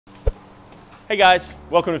Hey guys,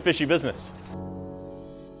 welcome to Fishy Business.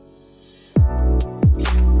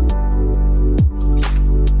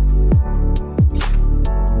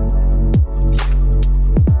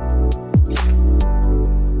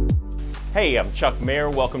 Hey, I'm Chuck Mayer,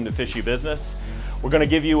 welcome to Fishy Business. We're going to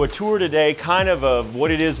give you a tour today kind of what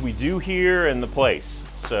it is we do here and the place.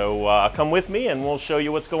 So come with me and we'll show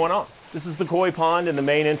you what's going on. This is the koi pond in the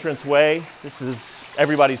main entrance way. This is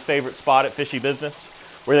everybody's favorite spot at Fishy Business,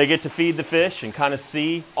 where they get to feed the fish and kind of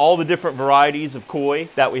see all the different varieties of koi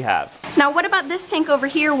that we have. Now what about this tank over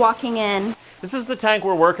here walking in? This is the tank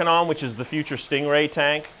we're working on, which is the future stingray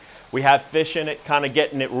tank. We have fish in it, kind of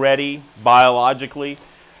getting it ready biologically.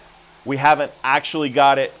 We haven't actually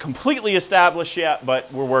got it completely established yet,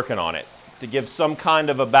 but we're working on it to give some kind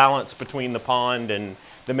of a balance between the pond and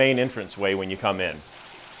the main entranceway when you come in.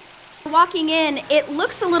 Walking in, it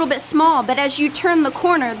looks a little bit small, but as you turn the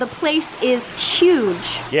corner, the place is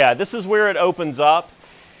huge. Yeah, this is where it opens up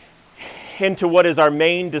into what is our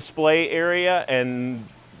main display area, and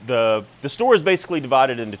the store is basically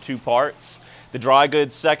divided into two parts. The dry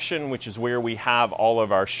goods section, which is where we have all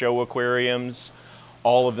of our show aquariums,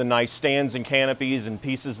 all of the nice stands and canopies and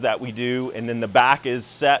pieces that we do, and then the back is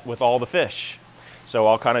set with all the fish. So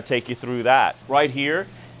I'll kind of take you through that. Right here,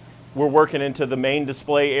 we're working into the main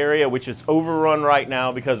display area, which is overrun right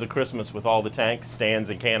now because of Christmas with all the tanks, stands,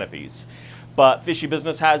 and canopies. But Fishy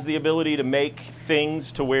Business has the ability to make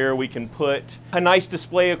things to where we can put a nice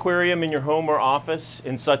display aquarium in your home or office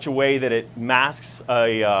in such a way that it masks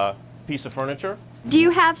a piece of furniture. Do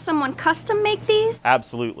you have someone custom make these?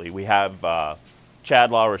 Absolutely. We have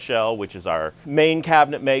Chad La Rochelle, which is our main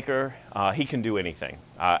cabinet maker. He can do anything.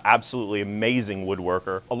 Absolutely amazing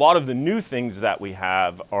woodworker. A lot of the new things that we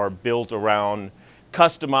have are built around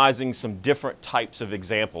customizing some different types of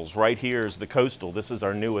examples. Right here is the coastal. This is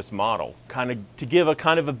our newest model, kind of to give a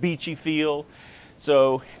kind of a beachy feel.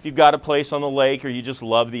 So if you've got a place on the lake or you just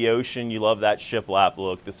love the ocean, you love that shiplap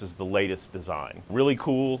look, this is the latest design. Really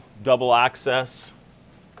cool, double access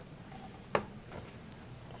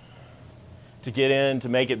to get in, to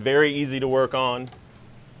make it very easy to work on.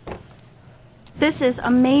 This is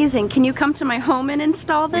amazing. Can you come to my home and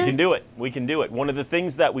install this? We can do it. We can do it. One of the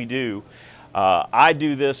things that we do, I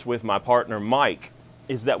do this with my partner Mike,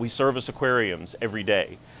 is that we service aquariums every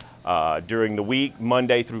day. During the week,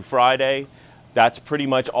 Monday through Friday, that's pretty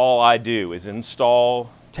much all I do, is install,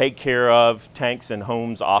 take care of tanks in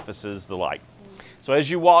homes, offices, the like. So as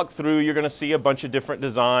you walk through, you're going to see a bunch of different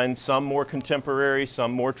designs, some more contemporary,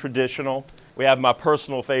 some more traditional. We have my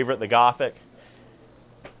personal favorite, the Gothic.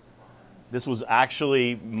 This was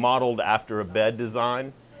actually modeled after a bed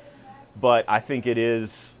design, but I think it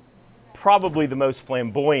is probably the most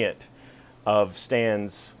flamboyant of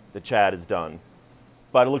stands that Chad has done.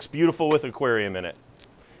 But it looks beautiful with an aquarium in it.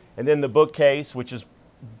 And then the bookcase, which has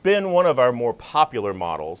been one of our more popular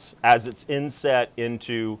models, as it's inset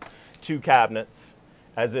into two cabinets,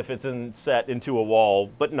 as if it's inset into a wall,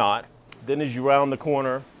 but not. Then as you round the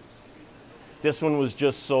corner, this one was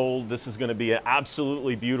just sold. This is going to be an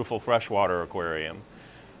absolutely beautiful freshwater aquarium.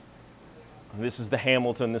 This is the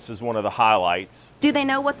Hamilton. This is one of the highlights. Do they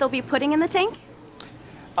know what they'll be putting in the tank?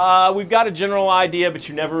 We've got a general idea, but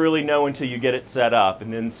you never really know until you get it set up.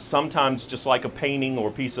 And then sometimes, just like a painting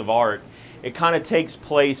or piece of art, it kind of takes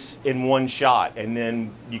place in one shot. And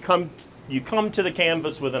then you come to the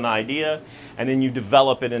canvas with an idea, and then you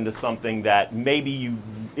develop it into something that maybe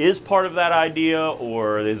is part of that idea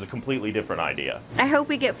or is a completely different idea. I hope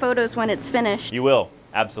we get photos when it's finished. You will,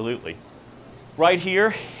 absolutely. Right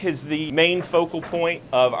here is the main focal point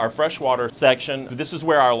of our freshwater section. This is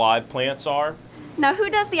where our live plants are. Now who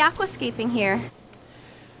does the aquascaping here?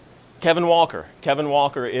 Kevin Walker. Kevin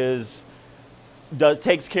Walker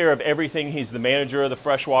takes care of everything. He's the manager of the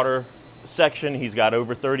freshwater section. He's got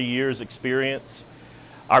over 30 years experience.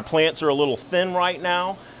 Our plants are a little thin right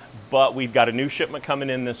now, but we've got a new shipment coming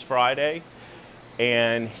in this Friday,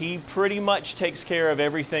 and he pretty much takes care of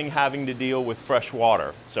everything having to deal with fresh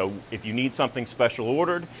water. So if you need something special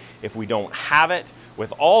ordered, if we don't have it,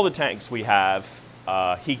 with all the tanks we have,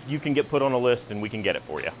 you can get put on a list and we can get it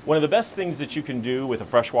for you. One of the best things that you can do with a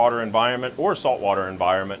freshwater environment or saltwater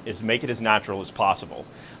environment is make it as natural as possible.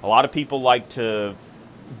 A lot of people like to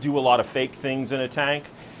do a lot of fake things in a tank,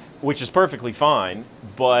 which is perfectly fine,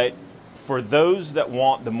 but for those that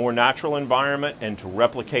want the more natural environment and to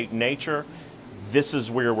replicate nature, this is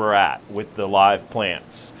where we're at with the live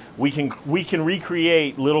plants. We can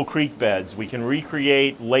recreate little creek beds, we can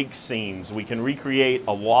recreate lake scenes, we can recreate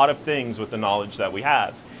a lot of things with the knowledge that we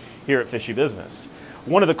have here at Fishy Business.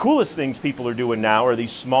 One of the coolest things people are doing now are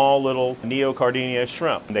these small little neocardinia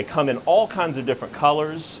shrimp. They come in all kinds of different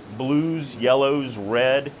colors, blues, yellows,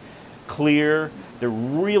 red, clear. They're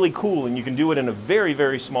really cool, and you can do it in a very,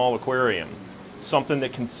 very small aquarium. Something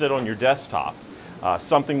that can sit on your desktop,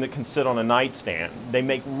 something that can sit on a nightstand. They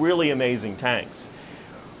make really amazing tanks.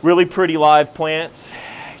 Really pretty live plants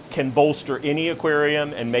can bolster any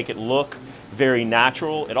aquarium and make it look very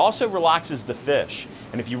natural. It also relaxes the fish.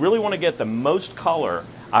 And if you really want to get the most color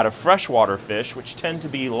out of freshwater fish, which tend to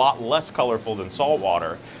be a lot less colorful than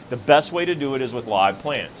saltwater, the best way to do it is with live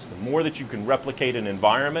plants. The more that you can replicate an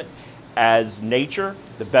environment as nature,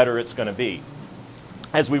 the better it's going to be.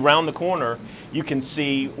 As we round the corner, you can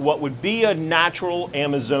see what would be a natural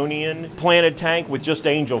Amazonian planted tank with just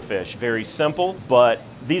angelfish. Very simple, but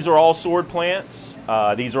these are all sword plants.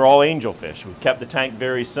 These are all angelfish. We've kept the tank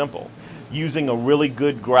very simple. Using a really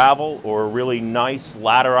good gravel or a really nice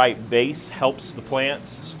laterite base helps the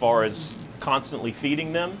plants as far as constantly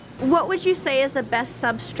feeding them. What would you say is the best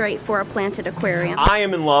substrate for a planted aquarium? I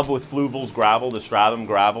am in love with Fluval's gravel, the stratum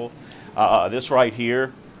gravel. This right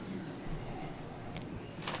here.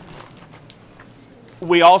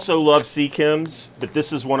 We also love sea chems, but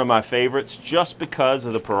this is one of my favorites just because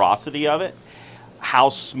of the porosity of it, how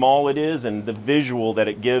small it is, and the visual that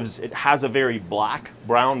it gives. It has a very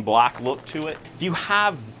brown black look to it. If you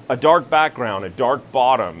have a dark background, a dark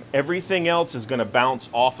bottom, everything else is going to bounce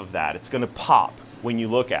off of that. It's going to pop when you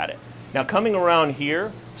look at it. Now coming around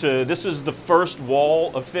here, this is the first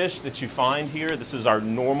wall of fish that you find here. This is our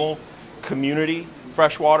normal community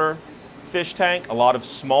freshwater fish tank. A lot of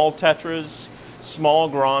small tetras, small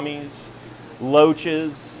gouramis,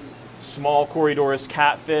 loaches, small Corydoras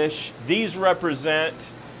catfish. These represent,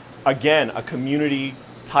 again, a community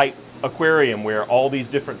type aquarium where all these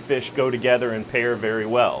different fish go together and pair very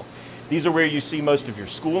well. These are where you see most of your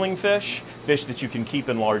schooling fish, fish that you can keep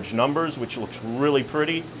in large numbers, which looks really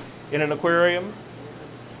pretty in an aquarium.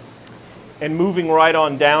 And moving right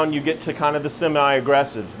on down, you get to kind of the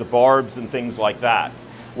semi-aggressives, the barbs and things like that,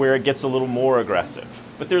 where it gets a little more aggressive.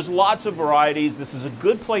 But there's lots of varieties. This is a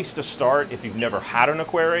good place to start if you've never had an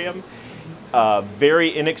aquarium. Very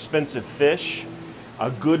inexpensive fish.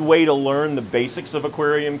 A good way to learn the basics of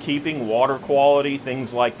aquarium keeping, water quality,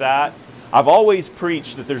 things like that. I've always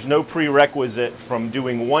preached that there's no prerequisite from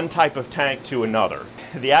doing one type of tank to another.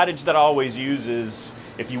 The adage that I always use is,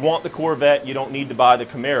 if you want the Corvette, you don't need to buy the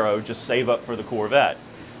Camaro, just save up for the Corvette.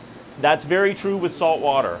 That's very true with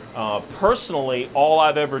saltwater. Personally, all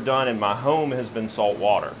I've ever done in my home has been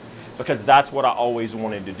saltwater because that's what I always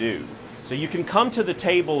wanted to do. So you can come to the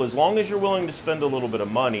table as long as you're willing to spend a little bit of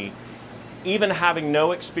money, even having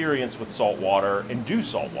no experience with saltwater, and do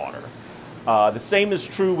saltwater. The same is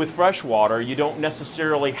true with freshwater. You don't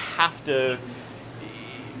necessarily have to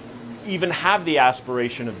even have the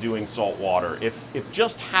aspiration of doing saltwater. If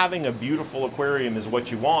just having a beautiful aquarium is what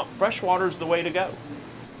you want, freshwater is the way to go.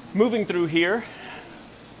 Moving through here,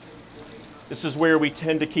 this is where we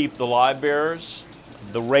tend to keep the live bearers,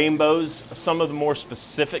 the rainbows, some of the more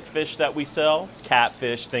specific fish that we sell,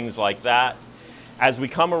 catfish, things like that. As we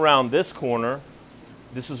come around this corner,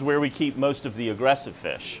 this is where we keep most of the aggressive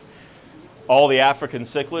fish. All the African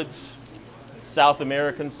cichlids, South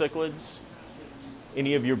American cichlids,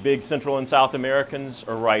 any of your big Central and South Americans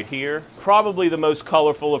are right here. Probably the most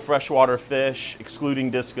colorful of freshwater fish, excluding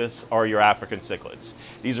discus, are your African cichlids.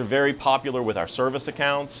 These are very popular with our service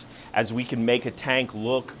accounts, as we can make a tank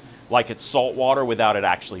look like it's saltwater without it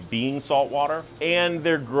actually being saltwater. And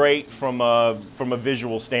they're great from a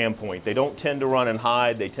visual standpoint. They don't tend to run and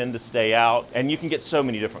hide, they tend to stay out, and you can get so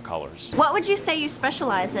many different colors. What would you say you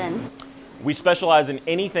specialize in? We specialize in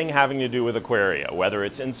anything having to do with aquaria, whether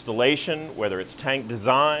it's installation, whether it's tank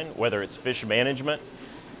design, whether it's fish management.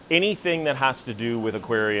 Anything that has to do with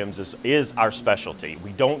aquariums is our specialty.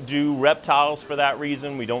 We don't do reptiles for that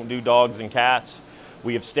reason. We don't do dogs and cats.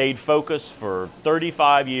 We have stayed focused for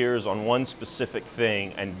 35 years on one specific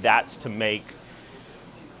thing, and that's to make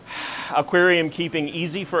aquarium keeping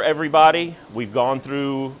easy for everybody. We've gone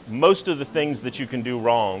through most of the things that you can do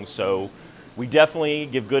wrong, so we definitely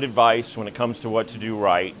give good advice when it comes to what to do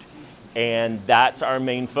right. And that's our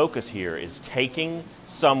main focus here, is taking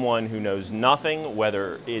someone who knows nothing,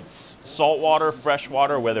 whether it's saltwater,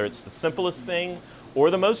 freshwater, whether it's the simplest thing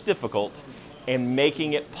or the most difficult, and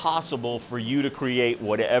making it possible for you to create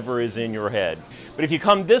whatever is in your head. But if you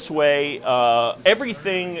come this way,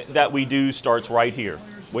 everything that we do starts right here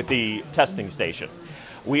with the testing station.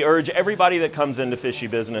 We urge everybody that comes into Fishy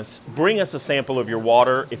Business, bring us a sample of your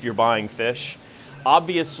water if you're buying fish.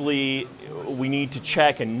 Obviously, we need to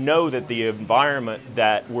check and know that the environment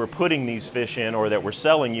that we're putting these fish in or that we're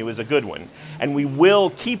selling you is a good one. And we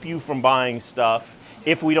will keep you from buying stuff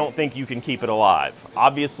if we don't think you can keep it alive.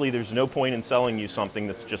 Obviously, there's no point in selling you something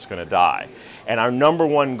that's just going to die. And our number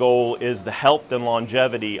one goal is the health and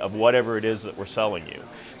longevity of whatever it is that we're selling you.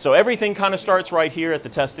 So everything kind of starts right here at the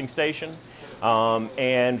testing station.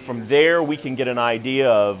 And from there, we can get an idea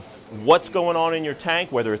of what's going on in your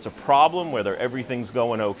tank, whether it's a problem, whether everything's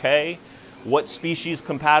going okay, what species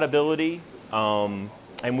compatibility, and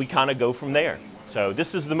we kind of go from there. So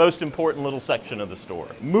this is the most important little section of the store.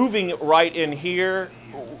 Moving right in here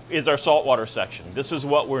is our saltwater section. This is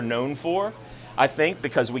what we're known for, I think,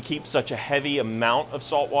 because we keep such a heavy amount of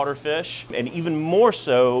saltwater fish, and even more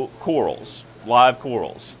so corals, live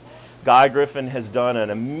corals. Guy Griffin has done an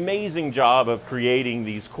amazing job of creating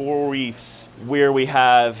these coral reefs where we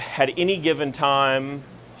have, at any given time,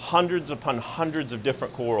 hundreds upon hundreds of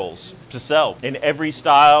different corals to sell in every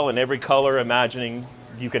style and every color imagining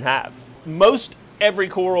you can have. Most every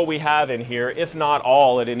coral we have in here, if not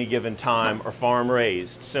all at any given time, are farm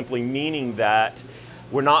raised, simply meaning that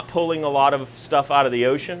we're not pulling a lot of stuff out of the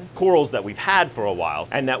ocean, corals that we've had for a while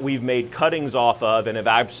and that we've made cuttings off of and have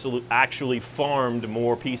actually farmed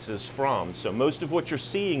more pieces from. So most of what you're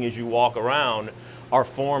seeing as you walk around are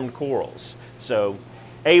farmed corals. So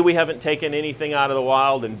A, we haven't taken anything out of the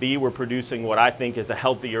wild, and B, we're producing what I think is a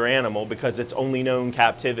healthier animal because it's only known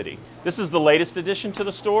captivity. This is the latest addition to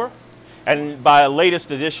the store. And by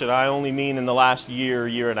latest addition, I only mean in the last year,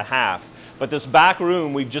 year and a half. But this back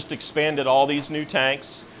room, we've just expanded all these new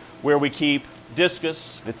tanks where we keep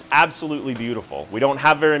discus. It's absolutely beautiful. We don't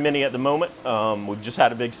have very many at the moment. We've just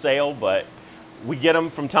had a big sale, but we get them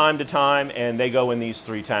from time to time and they go in these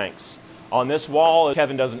 3 tanks. On this wall,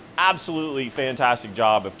 Kevin does an absolutely fantastic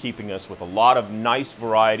job of keeping us with a lot of nice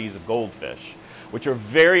varieties of goldfish, which are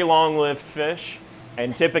very long-lived fish.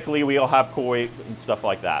 And typically we'll have koi and stuff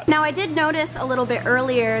like that. Now I did notice a little bit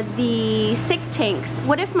earlier the sick tanks.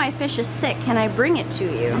 What if my fish is sick? Can I bring it to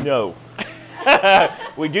you? No.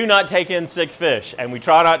 We do not take in sick fish, and we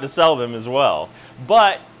try not to sell them as well.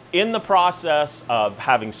 But in the process of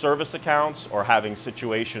having service accounts or having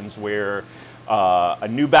situations where a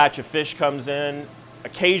new batch of fish comes in,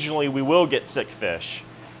 occasionally we will get sick fish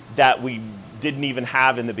that we didn't even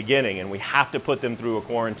have in the beginning, and we have to put them through a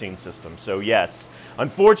quarantine system. So yes,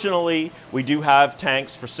 unfortunately, we do have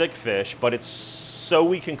tanks for sick fish, but it's so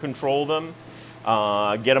we can control them,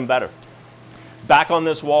 get them better. Back on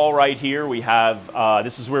this wall right here, we have,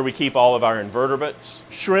 this is where we keep all of our invertebrates,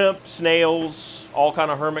 shrimp, snails, all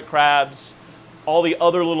kind of hermit crabs. All the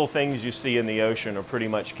other little things you see in the ocean are pretty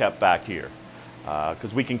much kept back here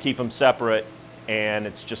because we can keep them separate, and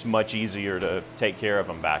it's just much easier to take care of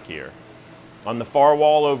them back here. On the far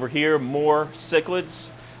wall over here, more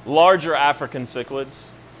cichlids, larger African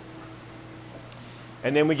cichlids.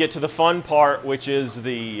 And then we get to the fun part, which is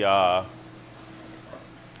the, I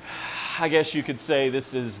guess you could say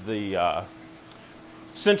this is the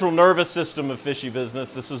central nervous system of Fishy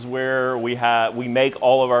Business. This is where we make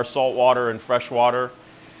all of our saltwater and freshwater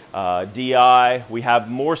DI. We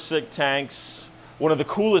have more sick tanks. One of the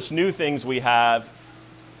coolest new things we have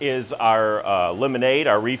is our lemonade,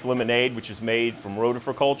 our reef lemonade, which is made from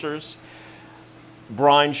rotifer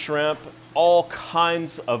brine shrimp, all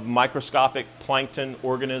kinds of microscopic plankton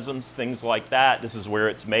organisms, things like that. This is where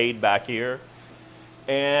it's made back here.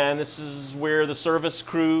 And this is where the service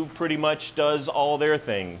crew pretty much does all their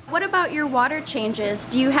thing. What about your water changes?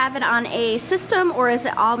 Do you have it on a system or is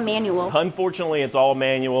it all manual? Unfortunately, it's all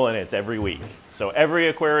manual and it's every week. So every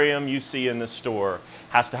aquarium you see in this store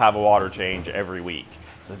has to have a water change every week.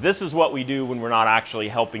 So this is what we do when we're not actually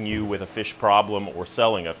helping you with a fish problem or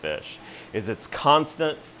selling a fish, is it's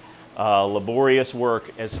constant, laborious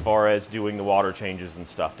work as far as doing the water changes and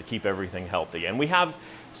stuff to keep everything healthy. And we have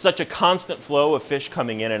such a constant flow of fish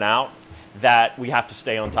coming in and out that we have to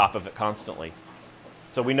stay on top of it constantly.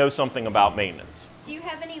 So we know something about maintenance. Do you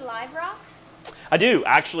have any live rock? I do,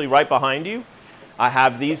 actually right behind you. I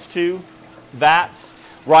have these 2 vats.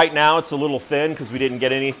 Right now it's a little thin because we didn't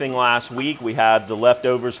get anything last week. We had the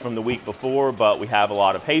leftovers from the week before, but we have a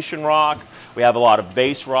lot of Haitian rock. We have a lot of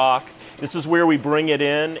base rock. This is where we bring it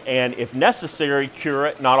in and if necessary, cure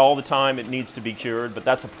it. Not all the time it needs to be cured, but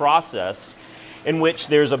that's a process in which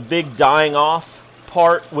there's a big dying off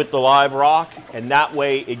part with the live rock, and that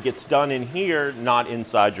way it gets done in here, not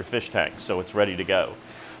inside your fish tank, so it's ready to go.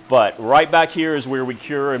 But right back here is where we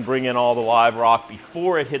cure and bring in all the live rock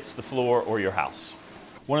before it hits the floor or your house.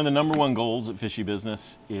 One of the number 1 goals at Fishy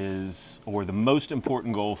Business is, or the most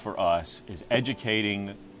important goal for us, is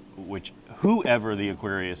educating whoever the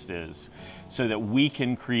aquarist is, so that we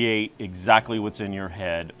can create exactly what's in your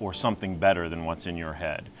head or something better than what's in your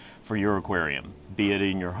head for your aquarium, be it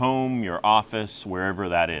in your home, your office, wherever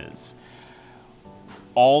that is.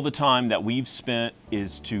 All the time that we've spent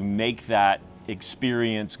is to make that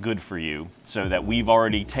experience good for you, so that we've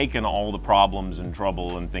already taken all the problems and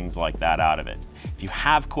trouble and things like that out of it. If you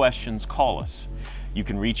have questions, call us. You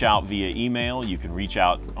can reach out via email, you can reach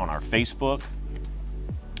out on our Facebook,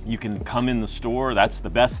 you can come in the store. That's the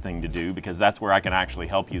best thing to do, because that's where I can actually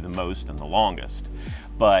help you the most and the longest.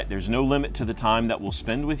 But there's no limit to the time that we'll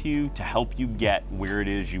spend with you to help you get where it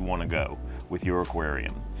is you want to go with your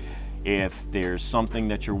aquarium. If there's something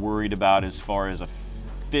that you're worried about as far as a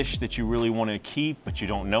fish that you really want to keep but you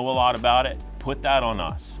don't know a lot about it, put that on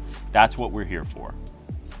us. That's what we're here for.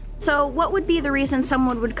 So what would be the reason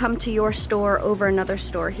someone would come to your store over another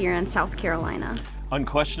store here in South Carolina?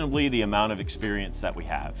 Unquestionably, the amount of experience that we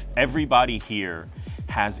have. Everybody here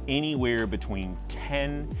has anywhere between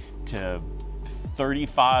 10 to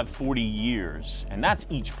 35, 40 years, and that's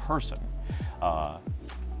each person.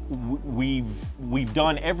 We've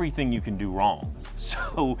done everything you can do wrong.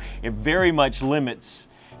 So it very much limits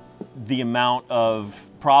the amount of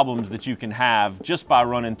problems that you can have just by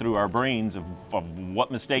running through our brains of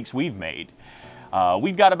what mistakes we've made.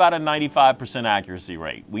 We've got about a 95% accuracy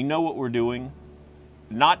rate. We know what we're doing.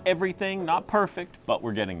 Not everything, not perfect, but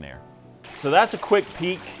we're getting there. So that's a quick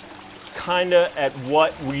peek kinda at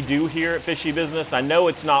what we do here at Fishy Business. I know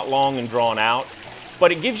it's not long and drawn out,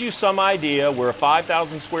 but it gives you some idea. We're a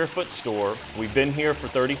 5,000 square foot store. We've been here for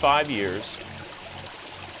 35 years.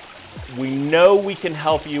 We know we can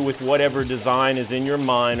help you with whatever design is in your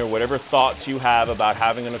mind or whatever thoughts you have about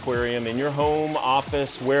having an aquarium in your home,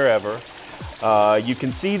 office, wherever. You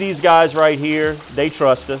can see these guys right here. They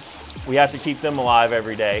trust us. We have to keep them alive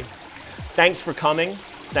every day. Thanks for coming.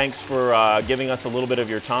 Thanks for giving us a little bit of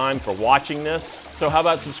your time, for watching this. So how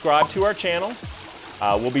about subscribe to our channel?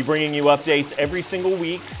 We'll be bringing you updates every single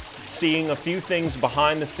week, seeing a few things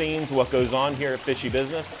behind the scenes, what goes on here at Fishy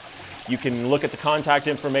Business. You can look at the contact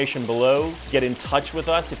information below, get in touch with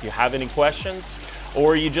us if you have any questions,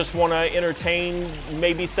 or you just want to entertain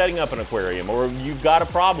maybe setting up an aquarium, or you've got a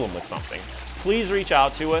problem with something. Please reach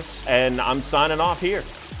out to us, and I'm signing off here.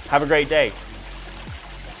 Have a great day.